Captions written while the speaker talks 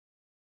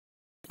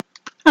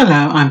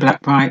Hello, I'm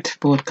Blackbright,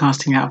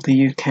 broadcasting out of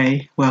the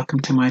UK. Welcome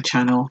to my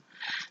channel.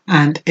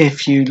 And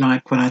if you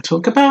like what I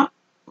talk about,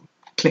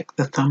 click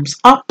the thumbs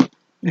up.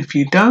 If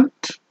you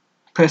don't,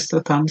 press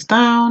the thumbs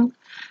down.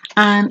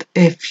 And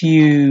if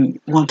you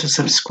want to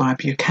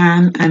subscribe, you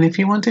can. And if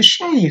you want to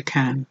share, you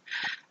can.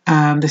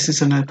 This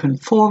is an open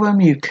forum.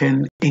 You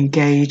can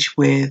engage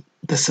with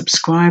the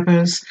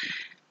subscribers.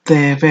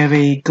 They're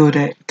very good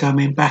at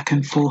going back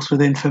and forth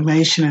with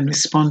information and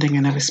responding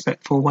in a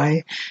respectful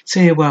way. So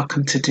you're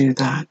welcome to do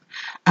that.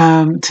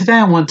 Today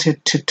I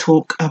wanted to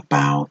talk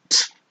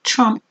about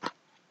Trump,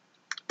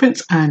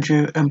 Prince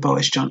Andrew and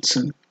Boris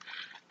Johnson.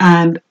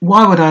 And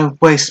why would I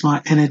waste my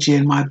energy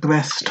and my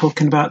breath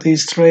talking about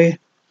these three?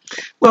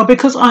 Well,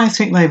 because I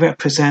think they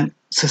represent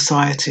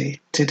society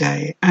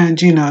today.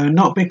 And,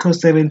 not because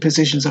they're in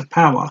positions of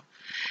power.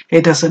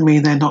 It doesn't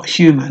mean they're not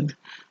human.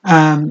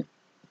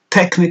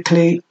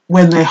 Technically,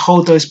 when they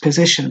hold those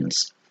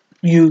positions,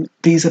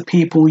 these are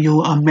people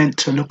you are meant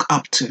to look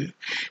up to.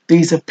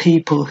 These are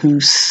people who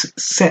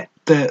set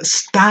the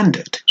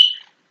standard.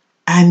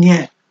 And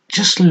yet,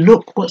 just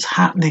look what's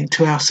happening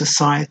to our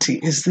society.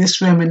 Is this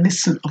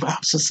reminiscent of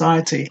our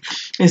society?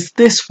 Is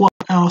this what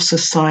our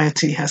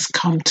society has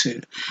come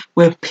to,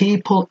 where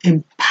people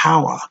in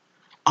power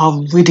are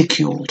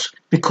ridiculed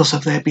because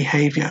of their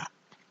behaviour?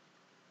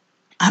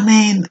 I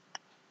mean,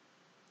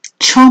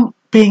 Trump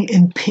being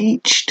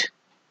impeached,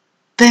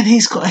 then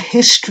he's got a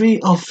history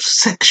of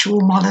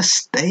sexual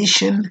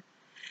molestation.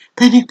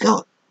 Then you've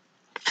got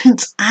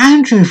Prince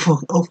Andrew, for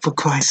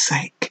Christ's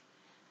sake.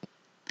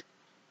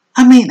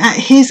 I mean, at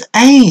his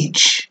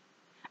age.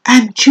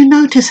 And do you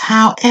notice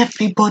how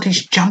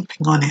everybody's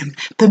jumping on him?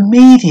 The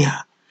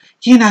media.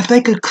 If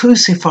they could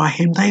crucify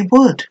him, they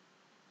would.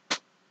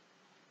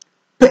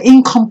 But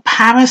in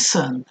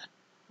comparison,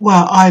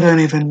 well, I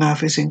don't even know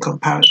if it's in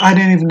comparison. I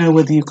don't even know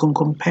whether you can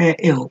compare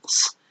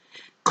ills.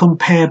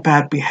 Compare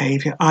bad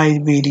behaviour, I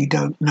really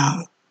don't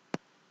know.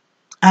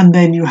 And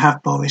then you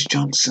have Boris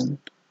Johnson,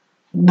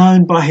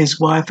 known by his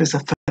wife as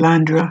a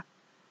philanderer,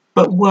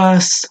 but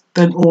worse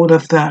than all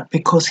of that,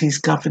 because he's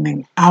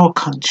governing our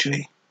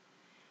country.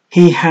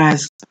 He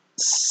has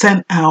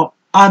sent out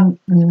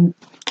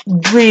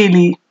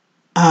really,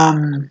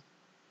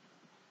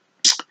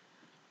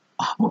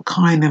 what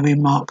kind of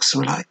remarks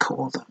will I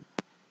call them?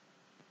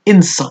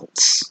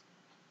 Insults.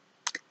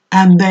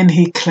 And then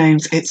he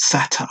claims it's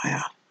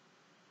satire.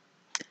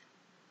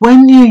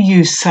 When you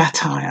use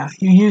satire,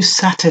 you use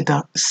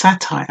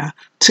satire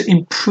to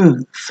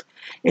improve.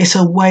 It's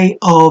a way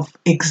of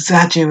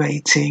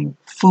exaggerating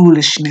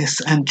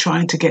foolishness and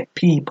trying to get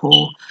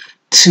people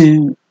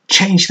to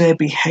change their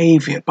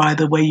behaviour by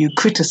the way you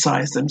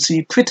criticise them. So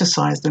you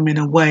criticise them in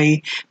a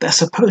way that's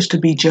supposed to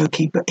be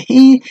jokey, but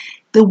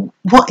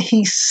what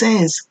he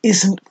says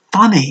isn't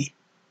funny.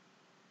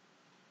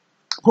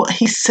 What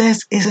he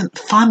says isn't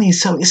funny,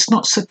 so it's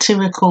not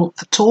satirical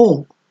at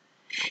all.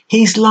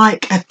 He's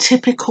like a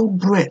typical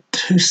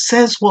Brit who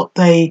says what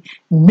they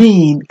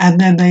mean and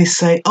then they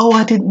say, oh,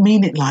 I didn't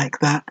mean it like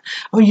that.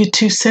 Oh, you're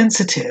too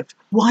sensitive.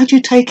 Why'd you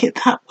take it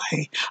that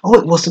way? Oh,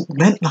 it wasn't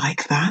meant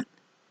like that.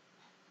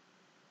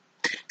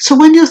 So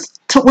when he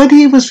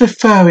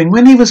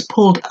was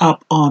pulled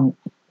up on,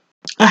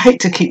 I hate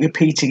to keep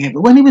repeating it,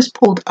 but when he was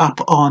pulled up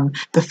on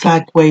the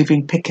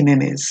flag-waving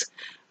pickaninnies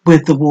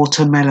with the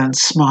watermelon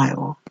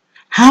smile,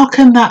 how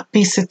can that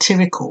be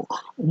satirical?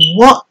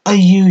 What are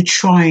you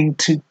trying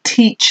to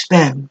teach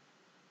them?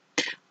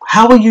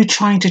 How are you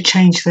trying to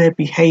change their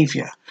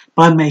behaviour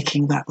by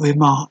making that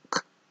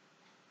remark?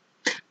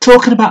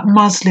 Talking about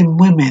Muslim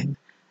women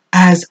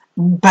as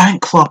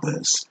bank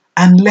robbers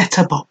and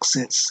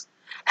letterboxes.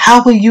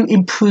 How are you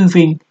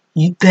improving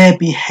their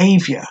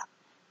behaviour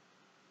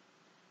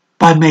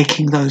by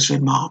making those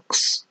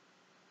remarks?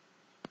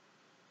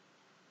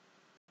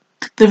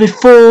 The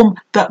reform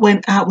that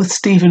went out with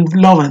Stephen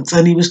Lawrence,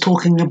 and he was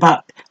talking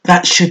about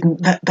that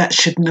shouldn't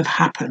have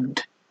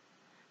happened.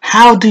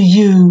 How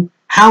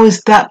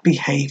is that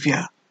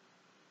behaviour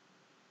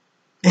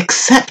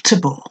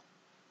acceptable?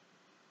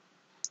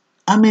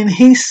 I mean,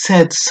 he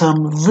said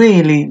some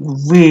really,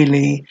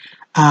 really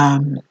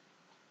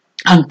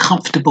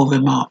uncomfortable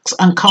remarks.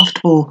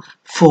 Uncomfortable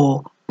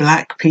for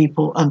black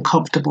people,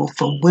 uncomfortable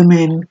for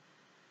women.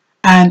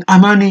 And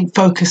I'm only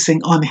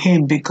focusing on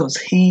him because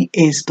he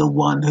is the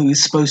one who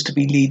is supposed to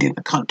be leading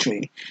the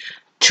country.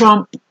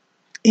 Trump,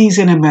 he's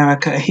in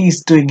America.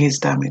 He's doing his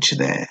damage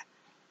there.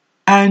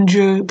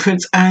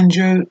 Prince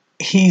Andrew,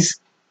 he's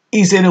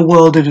in a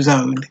world of his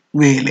own,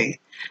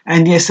 really.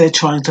 And yes, they're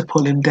trying to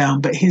pull him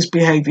down, but his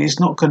behaviour is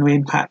not going to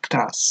impact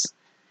us.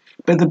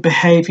 But the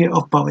behaviour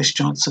of Boris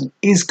Johnson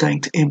is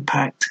going to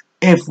impact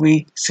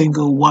every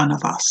single one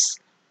of us.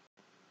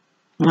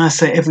 When I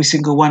say every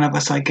single one of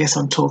us, I guess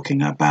I'm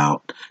talking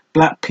about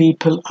black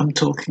people, I'm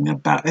talking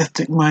about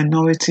ethnic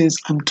minorities,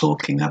 I'm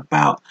talking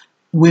about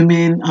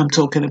women, I'm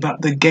talking about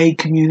the gay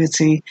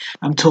community,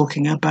 I'm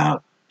talking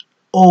about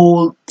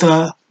all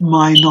the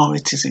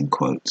minorities in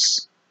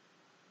quotes.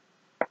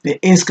 It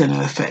is going to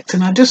affect.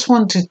 And I just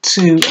wanted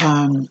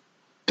to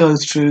go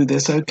through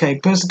this. Okay,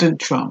 President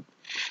Trump,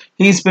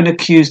 He's been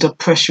accused of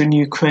pressuring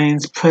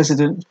Ukraine's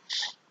President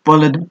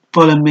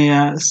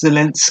Volodymyr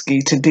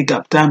Zelensky to dig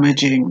up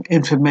damaging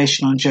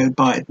information on Joe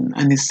Biden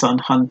and his son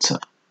Hunter.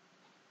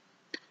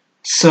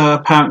 So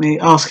apparently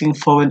asking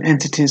foreign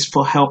entities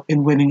for help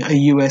in winning a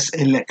US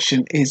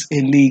election is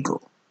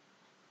illegal.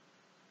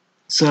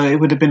 So it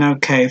would have been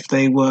okay if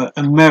they were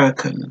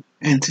American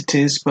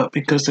entities, but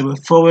because they were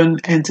foreign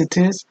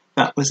entities,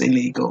 that was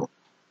illegal.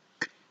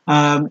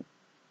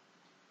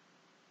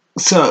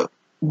 So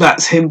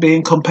that's him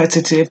being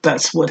competitive.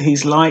 That's what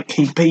he's like.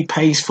 He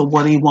pays for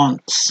what he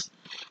wants.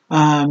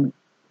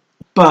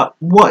 But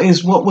what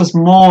was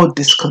more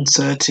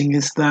disconcerting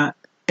is that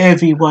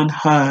everyone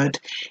heard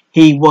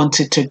he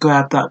wanted to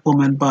grab that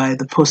woman by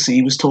the pussy.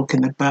 He was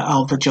talking about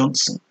Alva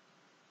Johnson.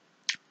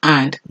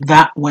 And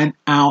that went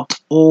out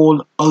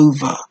all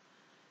over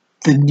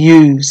the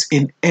news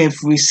in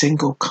every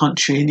single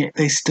country, and yet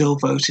they still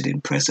voted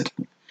in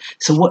president.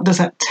 So what does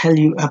that tell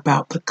you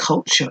about the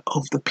culture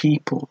of the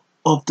people,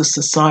 of the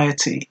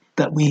society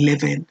that we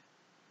live in?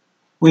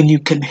 When you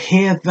can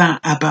hear that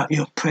about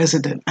your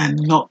president and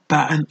not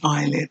bat an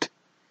eyelid.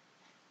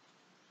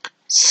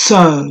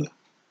 So,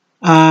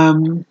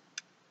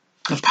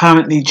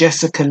 apparently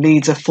Jessica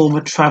Leeds, a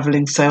former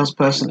travelling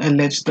salesperson,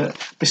 alleged that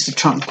Mr.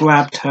 Trump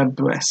grabbed her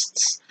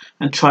breasts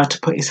and tried to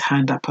put his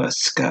hand up her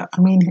skirt.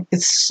 I mean,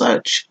 it's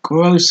such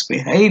gross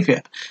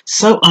behaviour,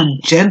 so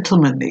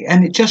ungentlemanly,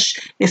 and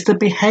it's the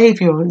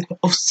behaviour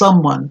of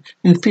someone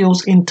who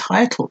feels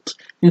entitled,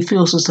 who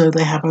feels as though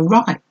they have a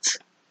right.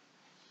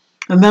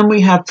 And then we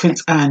have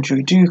Prince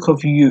Andrew, Duke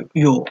of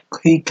York.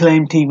 He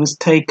claimed he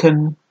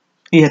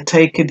had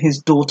taken his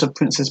daughter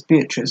Princess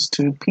Beatrice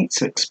to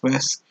Pizza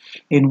Express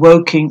in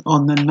Woking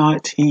on the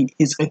night he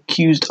is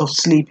accused of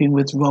sleeping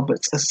with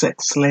Roberts, a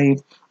sex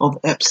slave of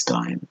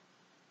Epstein.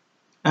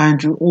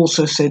 Andrew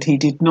also said he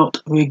did not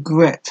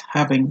regret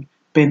having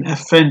been a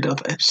friend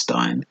of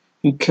Epstein,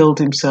 who killed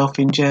himself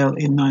in jail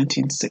in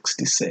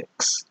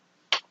 1966.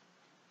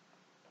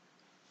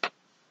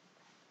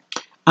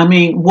 I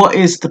mean, what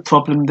is the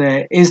problem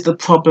there? Is the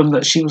problem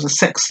that she was a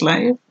sex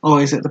slave?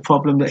 Or is it the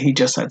problem that he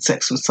just had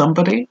sex with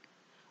somebody?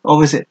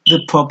 Or is it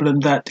the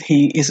problem that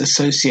he is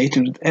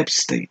associated with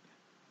Epstein?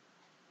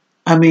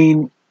 I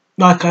mean,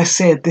 like I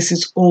said, this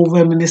is all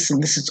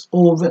reminiscent, this is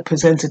all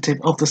representative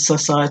of the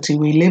society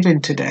we live in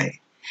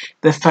today.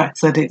 The fact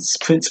that it's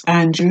Prince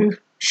Andrew,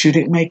 should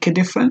it make a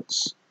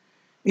difference?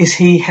 Is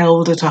he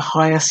held at a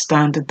higher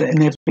standard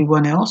than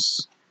everyone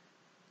else?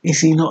 Is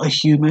he not a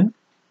human?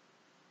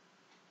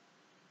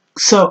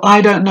 So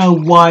I don't know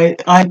why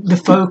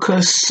the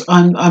focus,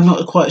 I'm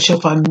not quite sure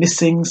if I'm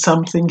missing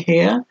something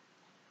here.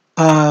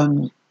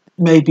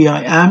 Maybe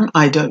I am,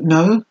 I don't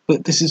know,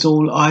 but this is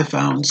all I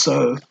found.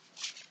 So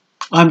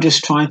I'm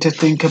just trying to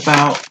think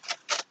about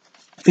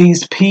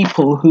these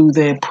people who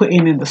they're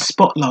putting in the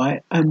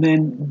spotlight, and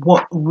then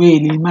what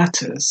really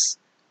matters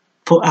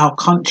for our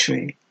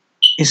country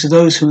is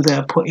those who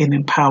they're putting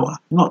in power,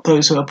 not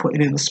those who are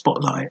putting in the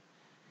spotlight.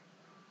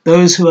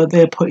 Those who are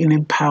there putting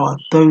in power,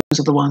 those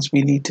are the ones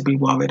we need to be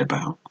worried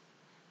about.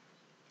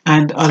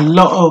 And a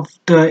lot of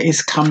dirt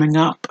is coming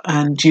up,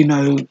 and you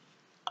know,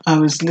 I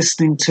was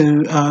listening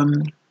to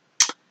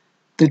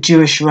the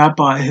Jewish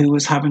rabbi who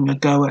was having a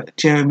go at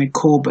Jeremy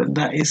Corbyn.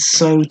 That is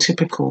so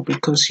typical,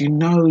 because you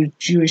know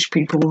Jewish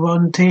people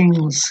run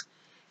things.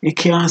 You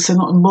can't say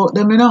nothing about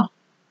them, you know.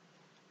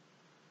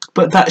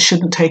 But that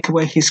shouldn't take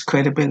away his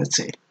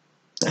credibility.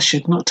 That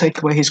should not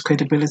take away his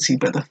credibility.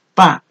 But the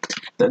fact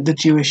that the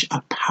Jewish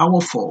are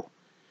powerful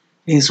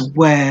is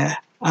where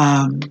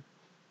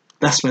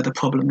that's where the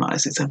problem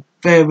lies. It's a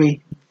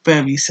very,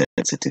 very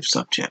sensitive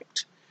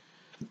subject.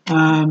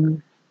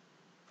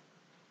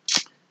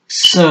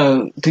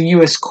 So the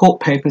US court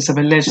papers have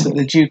alleged that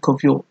the Duke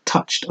of York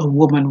touched a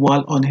woman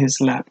while on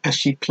his lap as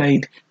she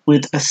played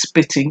with a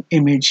spitting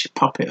image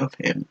puppet of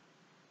him.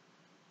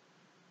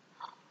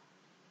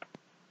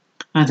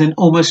 And an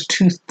almost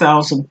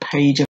 2,000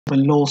 page of a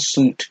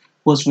lawsuit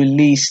was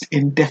released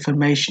in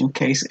defamation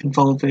case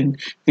involving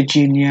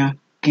Virginia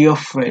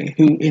Giuffre,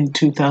 who in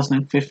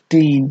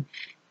 2015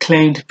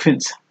 claimed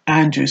Prince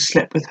Andrew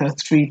slept with her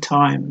 3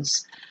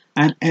 times,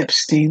 and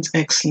Epstein's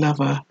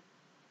ex-lover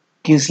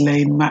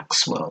Ghislaine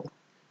Maxwell.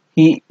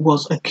 He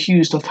was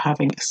accused of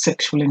having a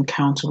sexual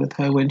encounter with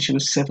her when she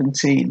was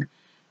 17.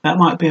 That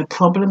might be a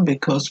problem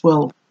because,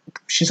 well,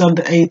 she's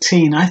under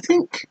 18. I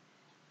think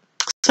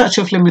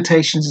statute of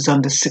limitations is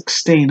under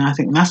 16. I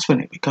think that's when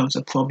it becomes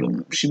a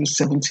problem. She was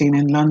 17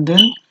 in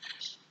London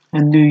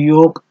and New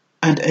York,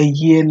 and a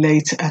year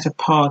later at a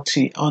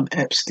party on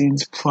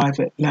Epstein's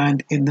private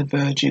land in the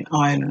Virgin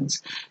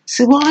Islands.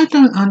 See, what I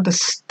don't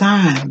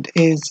understand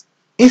is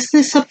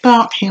this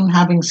about him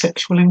having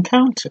sexual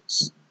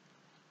encounters?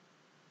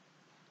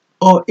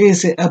 Or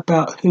is it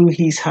about who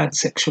he's had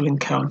sexual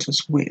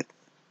encounters with?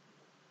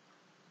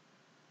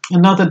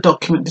 Another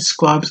document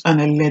describes an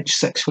alleged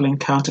sexual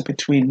encounter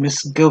between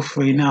Miss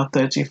Giuffre, now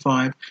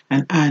 35,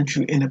 and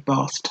Andrew in a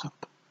bathtub.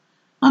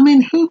 I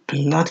mean, who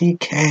bloody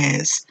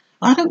cares?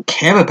 I don't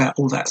care about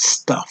all that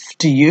stuff.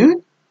 Do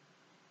you?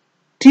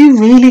 Do you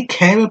really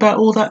care about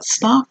all that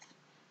stuff?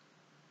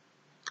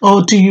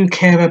 Or do you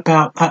care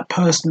about that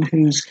person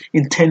who's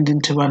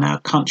intending to run our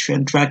country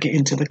and drag it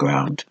into the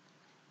ground?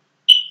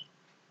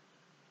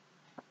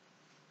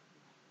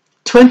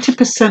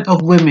 20%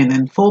 of women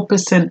and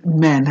 4%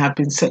 men have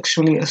been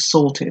sexually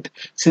assaulted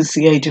since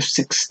the age of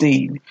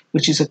 16,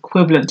 which is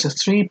equivalent to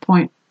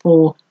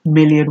 3.4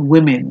 million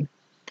women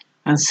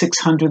and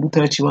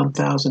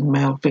 631,000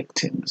 male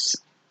victims.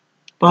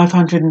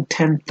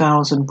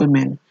 510,000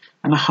 women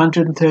and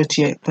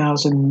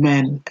 138,000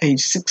 men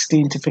aged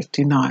 16 to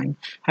 59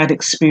 had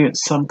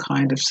experienced some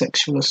kind of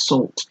sexual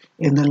assault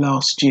in the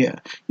last year.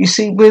 You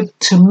see, with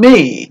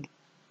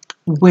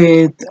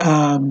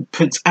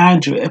Prince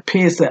Andrew, it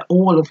appears that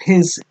all of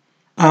his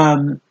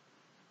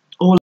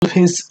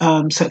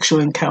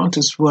sexual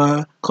encounters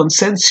were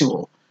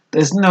consensual.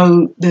 There's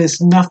nothing,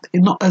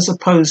 not as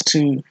opposed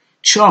to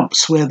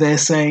Trump's, where they're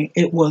saying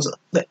it was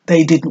that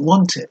they didn't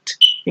want it.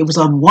 It was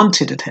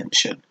unwanted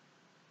attention.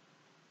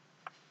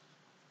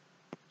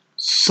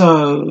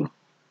 So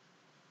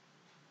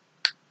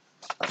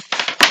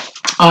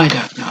I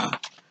don't know.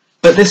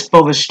 But this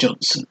Boris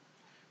Johnson,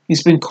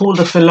 he's been called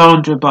a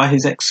philanderer by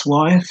his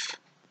ex-wife,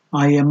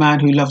 i.e. a man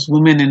who loves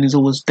women and is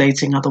always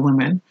dating other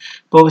women.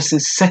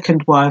 Boris's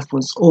second wife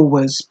has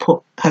always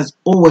put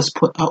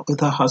up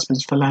with her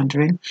husband's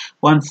philandering.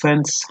 One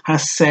friend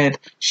has said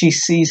she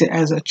sees it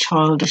as a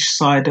childish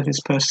side of his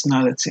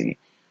personality,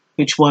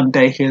 which one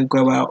day he'll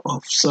grow out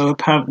of. So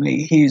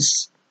apparently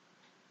he's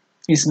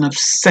an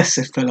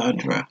obsessive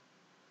philanderer.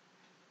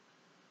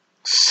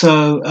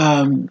 So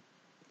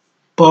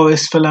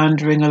Boris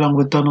philandering along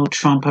with Donald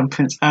Trump and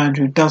Prince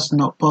Andrew does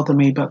not bother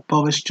me, but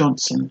Boris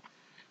Johnson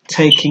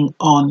taking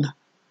on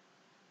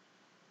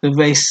the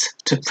race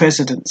to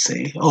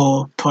presidency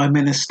or prime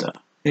minister,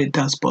 it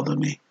does bother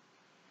me.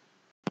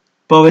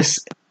 Boris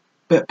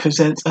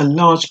represents a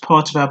large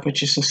part of our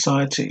British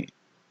society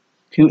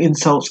who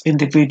insults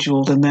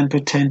individuals and then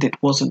pretend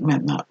it wasn't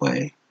meant that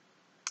way.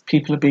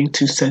 People are being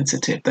too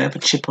sensitive. They have a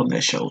chip on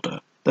their shoulder.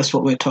 That's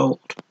what we're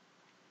told.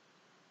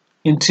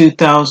 In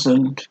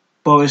 2000,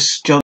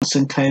 Boris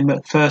Johnson claimed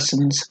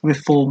McPherson's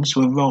reforms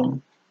were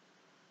wrong.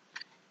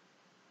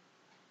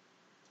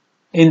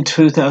 In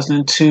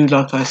 2002,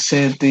 like I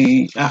said,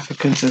 the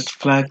Africans as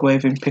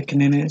flag-waving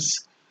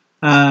pickaninnies.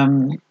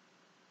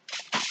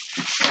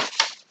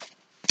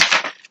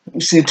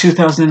 See, in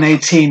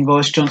 2018,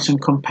 Boris Johnson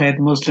compared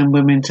Muslim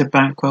women to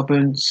bank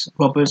robbers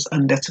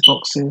and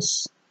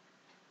letterboxes.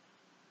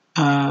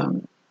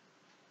 And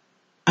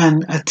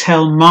a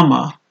Tell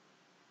Mama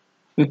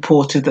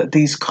reported that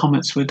these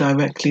comments were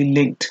directly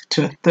linked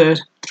to a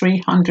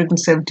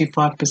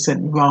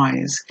 375%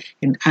 rise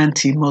in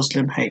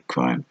anti-Muslim hate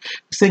crime.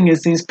 The thing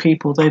is, these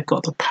people, they've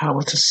got the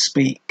power to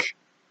speak.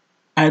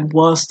 And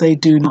whilst they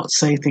do not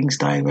say things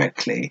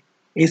directly,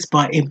 it's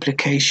by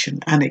implication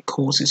and it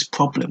causes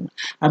problem.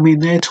 I mean,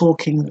 they're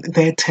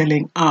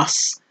telling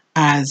us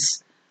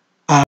as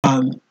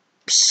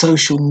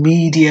social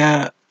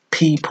media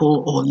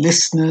people or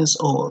listeners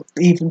or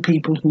even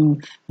people who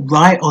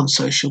write on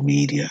social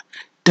media,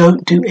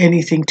 don't do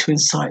anything to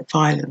incite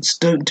violence,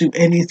 don't do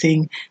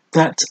anything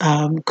that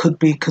could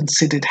be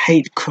considered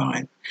hate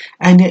crime.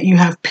 And yet you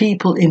have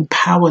people in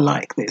power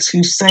like this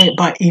who say it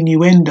by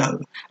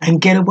innuendo and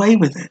get away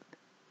with it.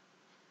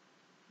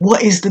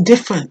 What is the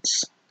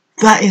difference?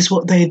 That is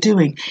what they're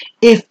doing.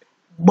 If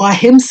by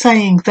him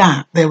saying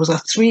that there was a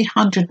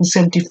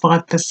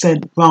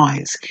 375%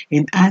 rise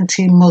in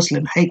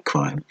anti-Muslim hate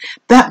crime,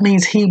 that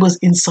means he was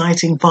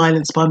inciting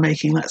violence by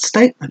making that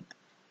statement.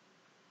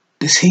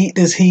 Does he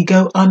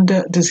go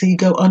under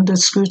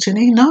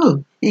scrutiny?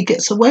 No, he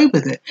gets away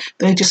with it.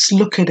 They just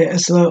look at it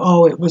as though,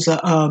 oh, it was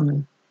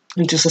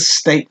just a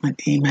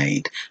statement he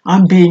made.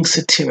 I'm being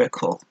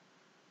satirical.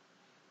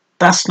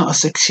 That's not a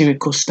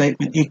satirical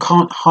statement. You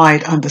can't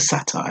hide under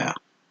satire.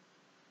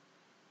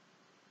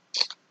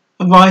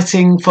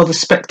 Writing for The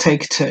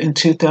Spectator in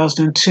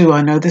 2002,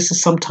 I know this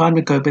is some time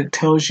ago, but it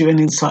tells you an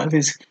insight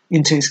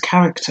into his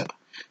character.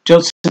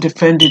 Johnson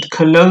defended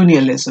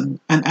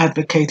colonialism and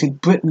advocated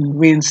Britain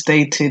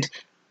reinstated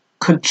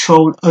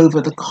control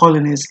over the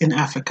colonies in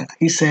Africa.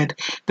 He said,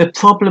 "The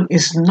problem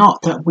is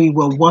not that we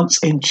were once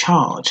in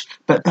charge,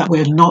 but that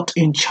we're not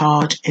in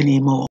charge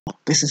anymore."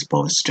 This is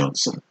Boris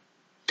Johnson.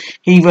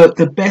 He wrote,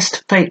 "The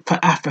best fate for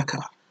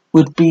Africa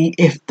would be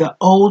if the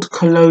old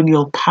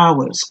colonial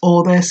powers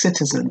or their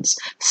citizens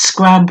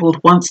scrambled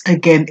once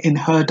again in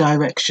her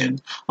direction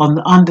on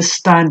the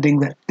understanding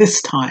that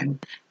this time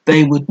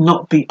they would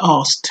not be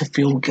asked to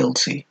feel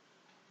guilty."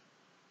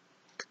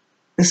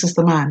 This is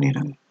the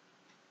man,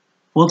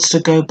 wants to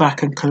go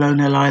back and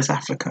colonialize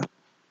Africa.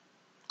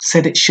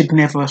 Said it should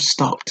never have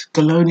stopped.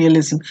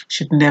 Colonialism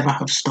should never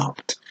have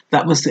stopped.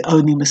 That was the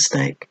only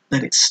mistake,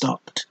 that it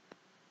stopped.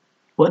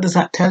 What does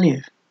that tell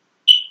you?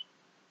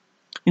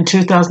 In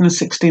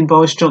 2016,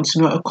 Boris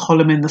Johnson wrote a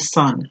column in The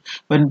Sun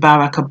when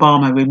Barack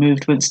Obama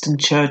removed Winston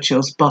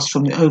Churchill's bust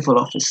from the Oval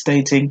Office,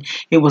 stating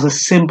it was a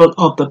symbol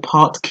of the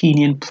part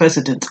Kenyan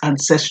president's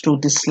ancestral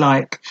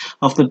dislike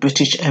of the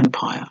British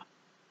Empire,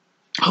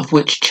 of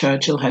which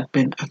Churchill had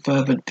been a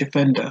fervent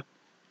defender.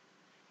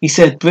 He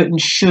said Britain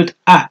should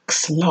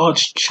axe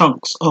large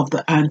chunks of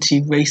the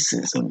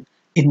anti-racism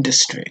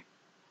industry.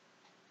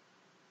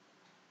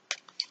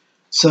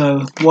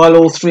 So while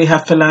all three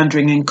have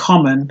philandering in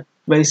common,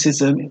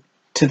 racism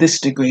to this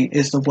degree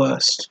is the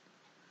worst.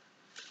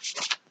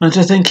 And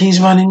to think he's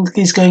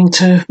going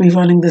to be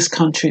running this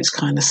country, it's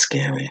kind of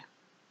scary.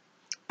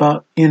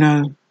 But, you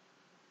know,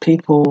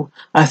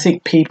 I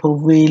think people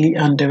really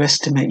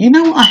underestimate. You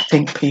know what I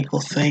think people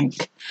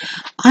think?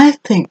 I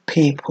think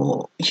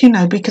people, you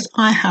know, because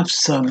I have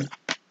some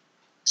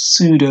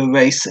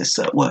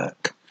pseudo-racists at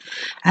work,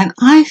 and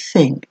I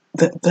think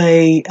that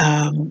they,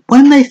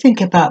 when they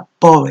think about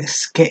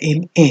Boris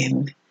getting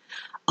in,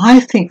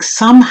 I think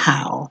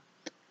somehow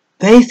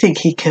they think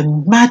he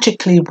can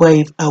magically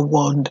wave a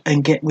wand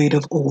and get rid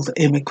of all the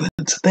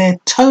immigrants. Their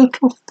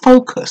total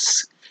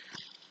focus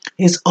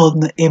is on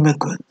the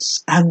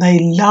immigrants, and they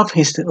love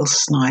his little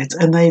snides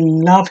and they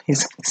love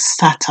his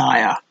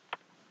satire.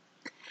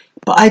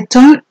 But I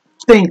don't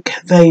think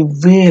they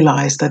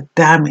realise the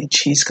damage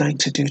he's going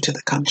to do to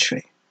the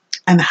country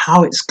and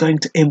how it's going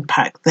to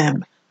impact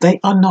them. They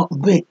are not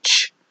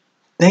rich.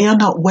 They are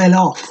not well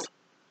off.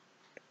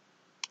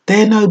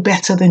 They're no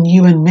better than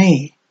you and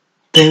me.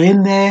 They're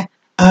in there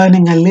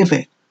earning a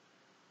living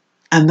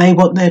and they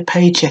want their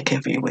paycheck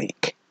every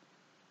week.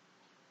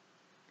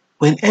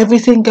 When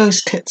everything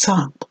goes tits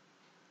up,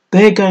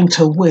 they're going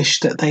to wish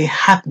that they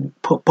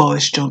hadn't put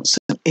Boris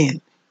Johnson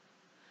in,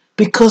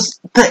 because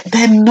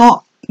they're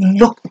not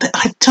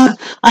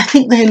I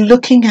think they're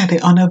looking at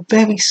it on a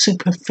very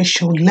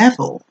superficial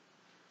level.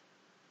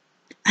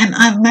 And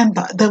I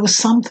remember there was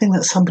something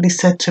that somebody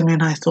said to me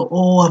and I thought,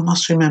 oh, I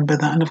must remember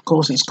that. And of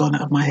course it's gone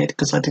out of my head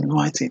because I didn't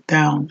write it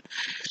down.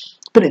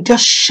 But it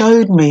just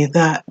showed me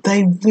that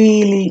they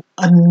really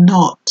are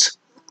not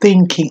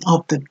thinking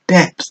of the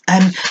depth.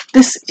 And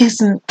this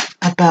isn't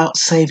about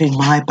saving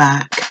my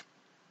back.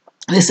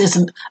 This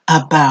isn't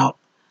about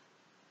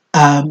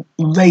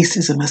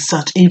racism as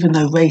such, even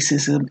though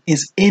racism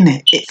is in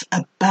it. It's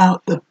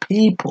about the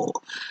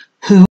people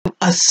who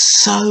are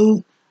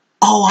so...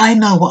 Oh, I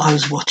know what I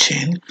was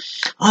watching.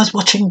 I was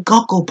watching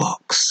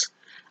Gogglebox,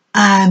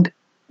 and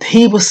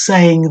he was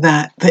saying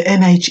that the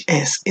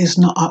NHS is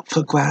not up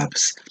for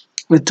grabs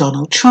with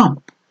Donald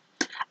Trump.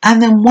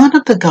 And then one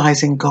of the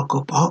guys in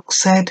Gogglebox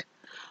said,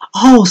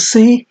 oh,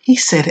 see, he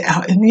said it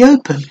out in the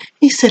open.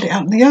 He said it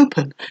out in the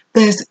open.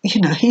 There's,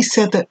 you know, he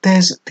said that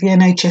the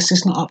NHS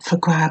is not up for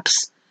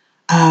grabs.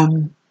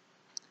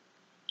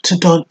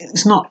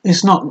 It's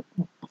not,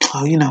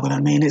 oh, you know what I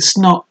mean. It's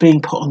not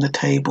being put on the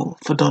table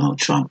for Donald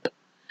Trump.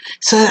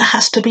 So it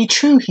has to be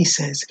true, he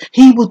says.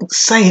 He wouldn't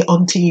say it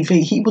on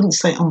TV. He wouldn't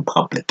say it on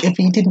public if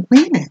he didn't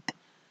mean it.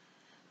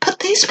 But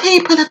these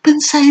people have been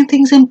saying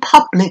things in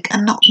public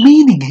and not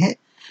meaning it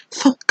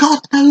for God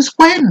knows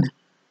when.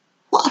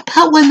 What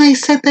about when they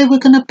said they were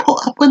going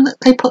to when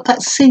they put that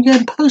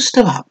CNN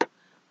poster up?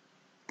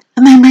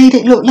 And they made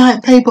it look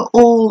like they were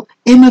all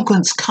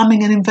immigrants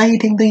coming and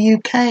invading the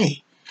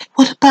UK.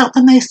 What about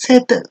when they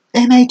said that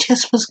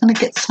NHS was going to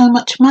get so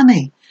much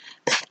money?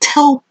 They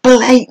tell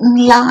blatant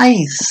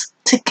lies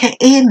to get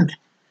in.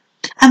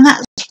 And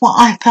that's what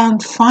I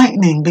found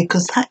frightening,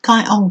 because that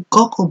guy on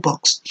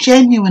Gogglebox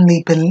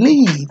genuinely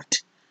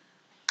believed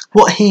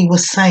what he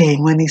was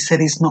saying when he said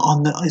it's not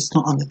on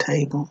the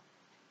table.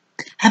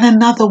 And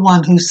another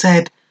one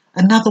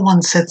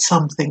said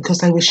something, because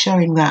they were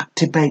showing that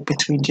debate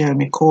between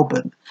Jeremy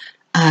Corbyn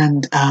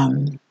and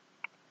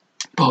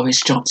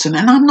Boris Johnson.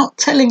 And I'm not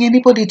telling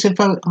anybody to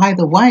vote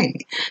either way,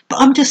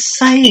 but I'm just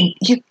saying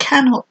you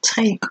cannot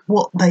take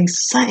what they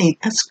say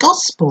as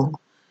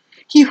gospel.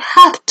 You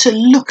have to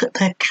look at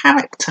their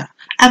character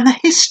and the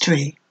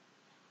history.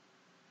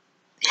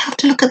 You have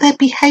to look at their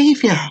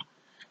behaviour.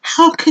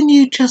 How can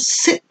you just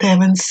sit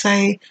there and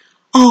say,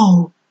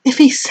 oh, if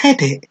he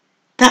said it,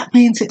 that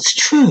means it's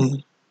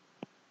true?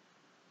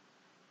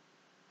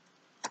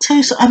 I tell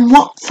you so, and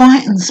what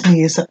frightens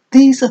me is that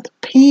these are the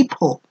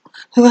people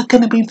who are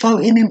going to be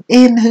voting him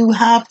in, who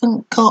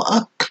haven't got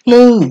a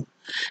clue,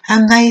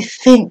 and they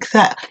think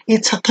that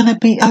it's going to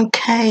be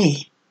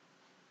okay,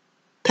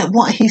 that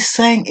what he's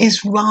saying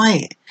is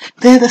right.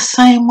 They're the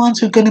same ones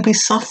who are going to be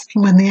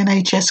suffering when the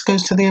NHS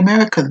goes to the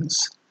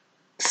Americans.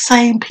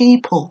 Same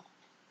people.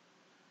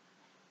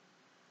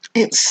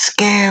 It's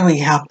scary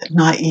how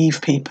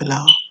naive people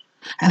are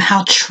and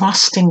how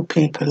trusting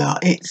people are.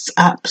 It's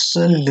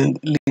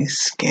absolutely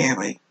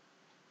scary.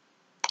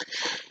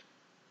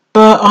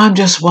 But I'm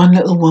just one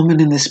little woman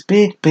in this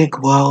big, big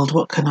world.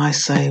 What can I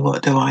say?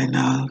 What do I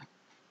know?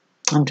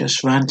 I'm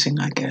just ranting,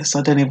 I guess.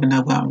 I don't even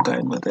know where I'm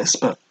going with this,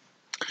 but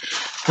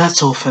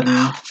that's all for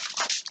now.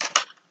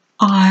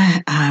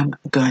 I am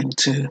going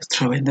to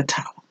throw in the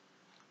towel.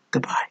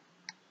 Goodbye.